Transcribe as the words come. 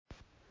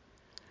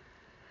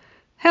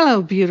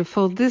Hello,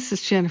 beautiful. This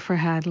is Jennifer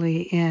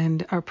Hadley,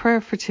 and our prayer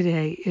for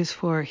today is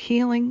for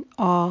healing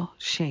all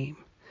shame.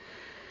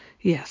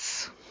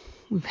 Yes,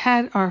 we've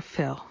had our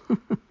fill,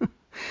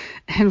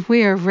 and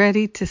we are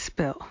ready to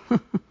spill,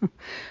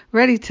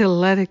 ready to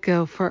let it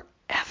go forever.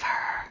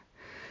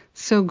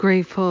 So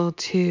grateful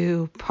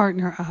to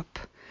partner up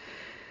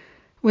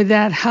with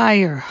that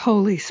higher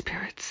Holy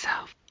Spirit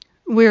self.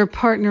 We're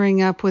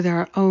partnering up with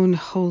our own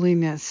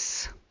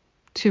holiness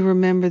to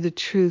remember the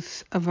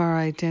truth of our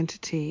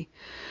identity.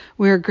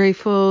 We're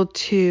grateful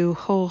to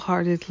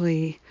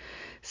wholeheartedly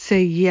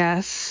say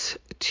yes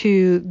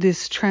to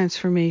this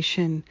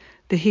transformation,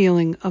 the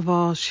healing of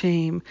all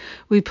shame.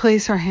 We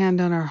place our hand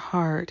on our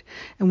heart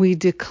and we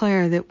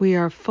declare that we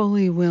are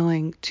fully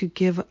willing to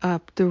give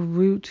up the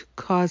root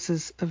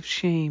causes of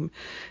shame,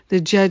 the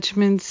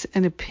judgments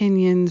and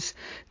opinions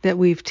that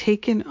we've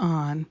taken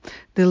on,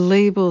 the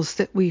labels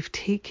that we've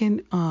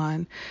taken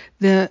on,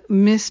 the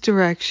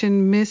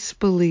misdirection,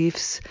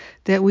 misbeliefs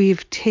that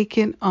we've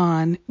taken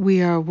on.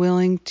 We are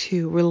willing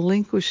to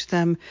relinquish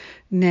them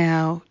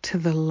now to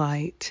the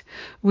light.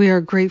 We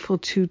are grateful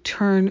to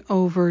turn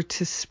over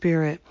to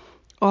Spirit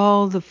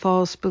all the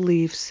false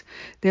beliefs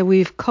that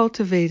we've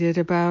cultivated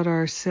about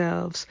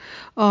ourselves,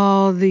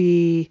 all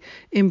the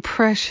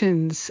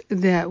impressions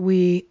that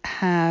we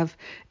have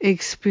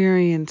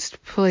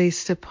experienced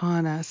placed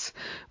upon us.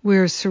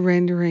 We're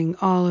surrendering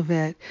all of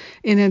it.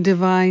 In a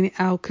divine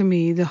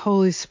alchemy, the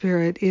Holy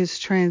Spirit is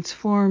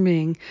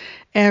transforming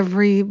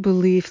every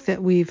belief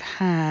that we've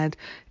had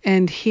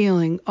and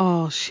healing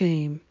all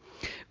shame.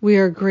 We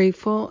are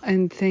grateful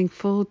and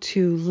thankful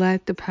to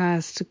let the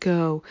past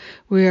go.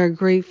 We are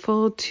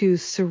grateful to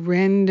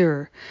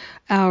surrender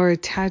our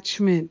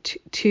attachment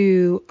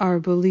to our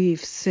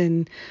beliefs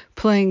and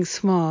playing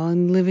small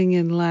and living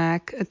in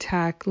lack,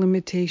 attack,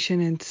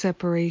 limitation, and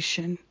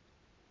separation.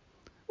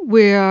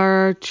 We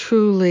are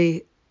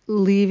truly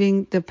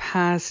leaving the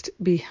past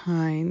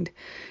behind,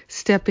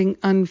 stepping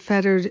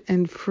unfettered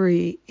and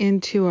free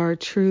into our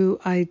true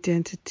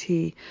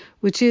identity,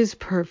 which is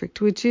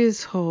perfect, which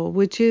is whole,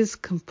 which is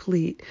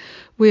complete.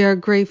 We are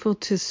grateful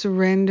to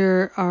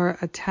surrender our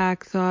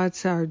attack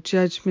thoughts, our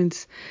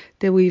judgments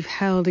that we've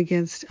held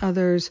against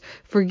others,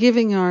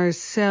 forgiving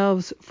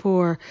ourselves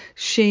for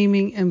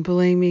shaming and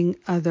blaming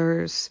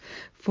others,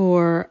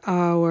 for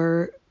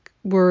our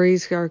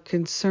worries, our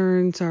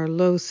concerns, our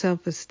low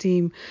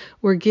self-esteem.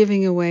 We're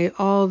giving away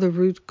all the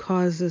root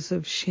causes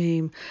of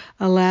shame,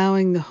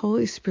 allowing the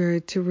Holy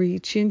Spirit to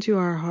reach into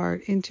our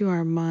heart, into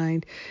our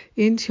mind,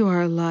 into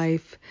our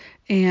life,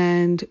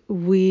 and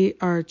we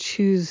are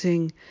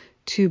choosing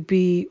to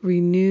be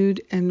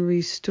renewed and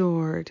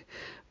restored.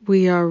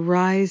 We are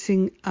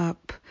rising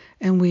up,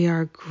 and we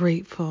are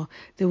grateful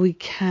that we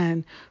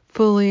can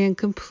fully and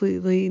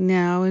completely,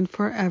 now and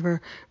forever,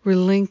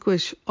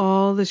 relinquish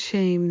all the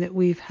shame that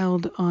we've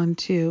held on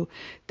to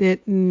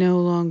that no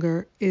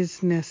longer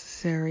is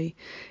necessary.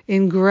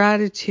 In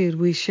gratitude,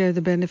 we share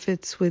the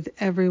benefits with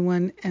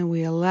everyone and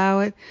we allow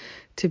it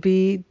to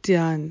be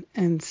done.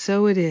 And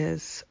so it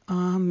is.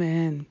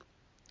 Amen.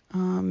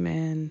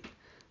 Amen.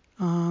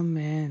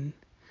 Amen.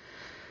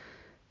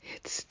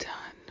 It's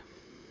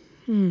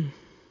done.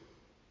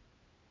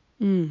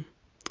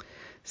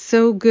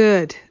 So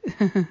good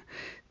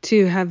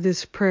to have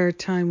this prayer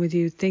time with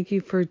you. Thank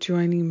you for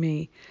joining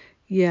me.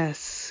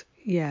 Yes,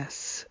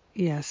 yes,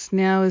 yes.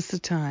 Now is the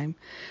time.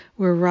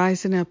 We're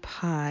rising up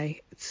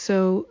high. It's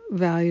so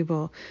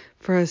valuable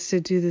for us to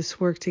do this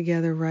work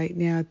together right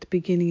now at the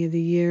beginning of the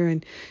year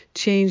and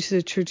change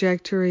the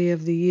trajectory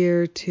of the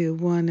year to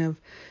one of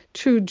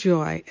true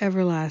joy,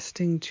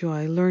 everlasting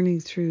joy, learning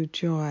through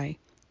joy.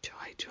 Joy,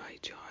 joy,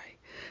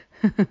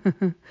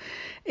 joy.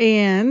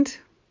 And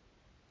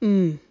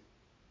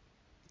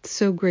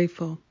so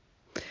grateful.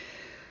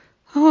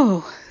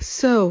 Oh,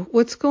 so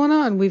what's going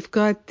on? We've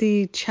got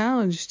the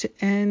challenge to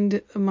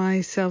end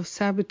my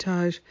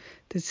self-sabotage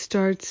that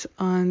starts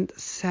on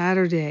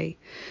Saturday.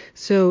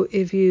 So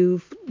if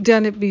you've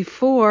done it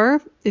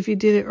before, if you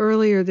did it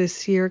earlier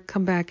this year,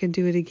 come back and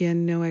do it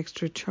again, no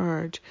extra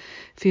charge.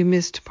 If you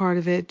missed part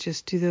of it,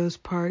 just do those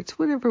parts,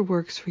 whatever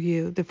works for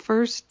you. The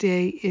first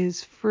day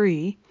is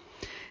free.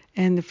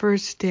 And the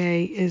first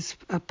day is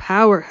a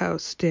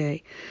powerhouse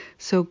day.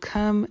 So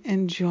come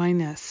and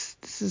join us.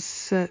 This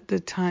is the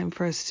time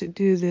for us to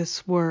do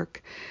this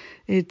work.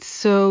 It's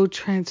so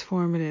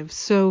transformative,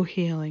 so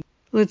healing.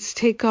 Let's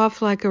take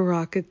off like a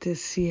rocket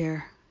this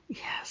year.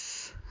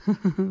 Yes.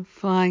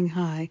 Flying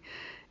high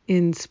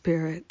in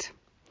spirit.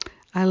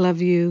 I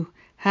love you.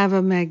 Have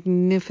a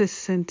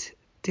magnificent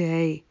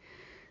day.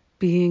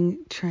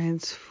 Being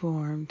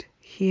transformed.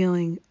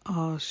 Healing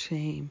all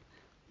shame.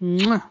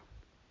 Mwah.